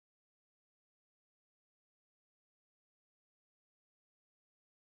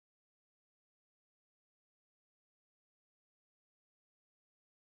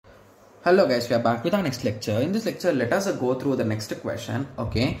Hello guys, we are back with our next lecture. In this lecture, let us go through the next question.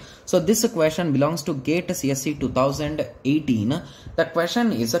 Okay, so this question belongs to GATE CSE 2018. The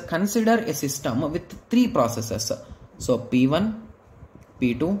question is, consider a system with three processes. So P1,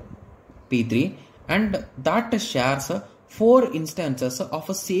 P2, P3, and that shares four instances of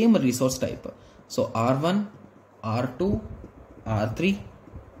a same resource type. So R1, R2, R3,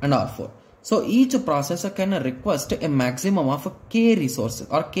 and R4. So each processor can request a maximum of k resources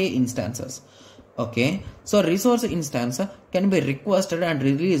or k instances. Okay, so resource instance can be requested and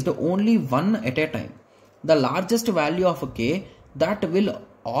released only one at a time. The largest value of k that will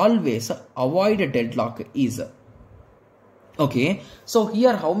always avoid a deadlock is. Okay, so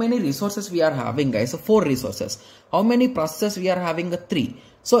here how many resources we are having, guys? 4 resources. How many processes we are having? 3.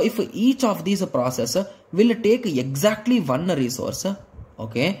 So if each of these processes will take exactly one resource,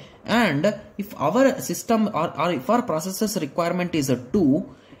 okay, and if our system or if our processor's requirement is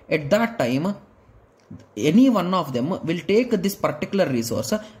 2, at that time any one of them will take this particular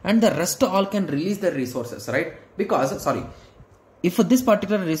resource and the rest all can release their resources, right? Because if this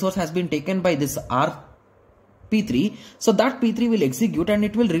particular resource has been taken by this P3, so that P3 will execute and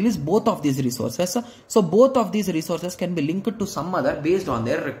it will release both of these resources. So both of these resources can be linked to some other based on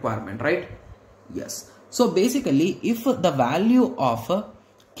their requirement, right? Yes. So basically, if the value of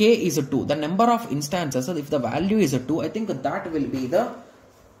k is 2, the number of instances, if the value is 2, I think that will be the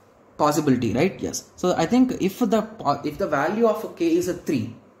possibility, right? Yes. So I think if the value of k is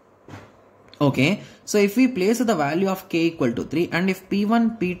 3, okay, so if we place the value of k equal to 3 and if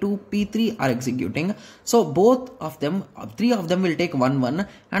P1, P2, P3 are executing, so both of them, 3 of them will take 1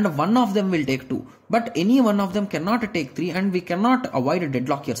 and 1 of them will take 2, but any one of them cannot take 3 and we cannot avoid a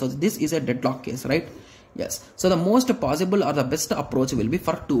deadlock here. So this is a deadlock case, right? Yes. So the most possible or the best approach will be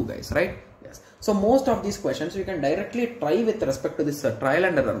for 2, guys, right? Yes. So most of these questions you can directly try with respect to this trial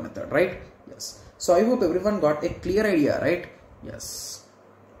and error method, right? Yes. So I hope everyone got a clear idea, right? Yes.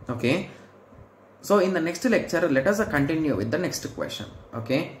 Okay. So in the next lecture, let us continue with the next question.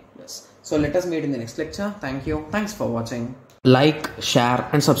 Okay. Yes. So let us meet in the next lecture. Thank you. Thanks for watching. Like, share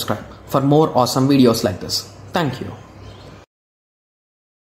and subscribe for more awesome videos like this. Thank you.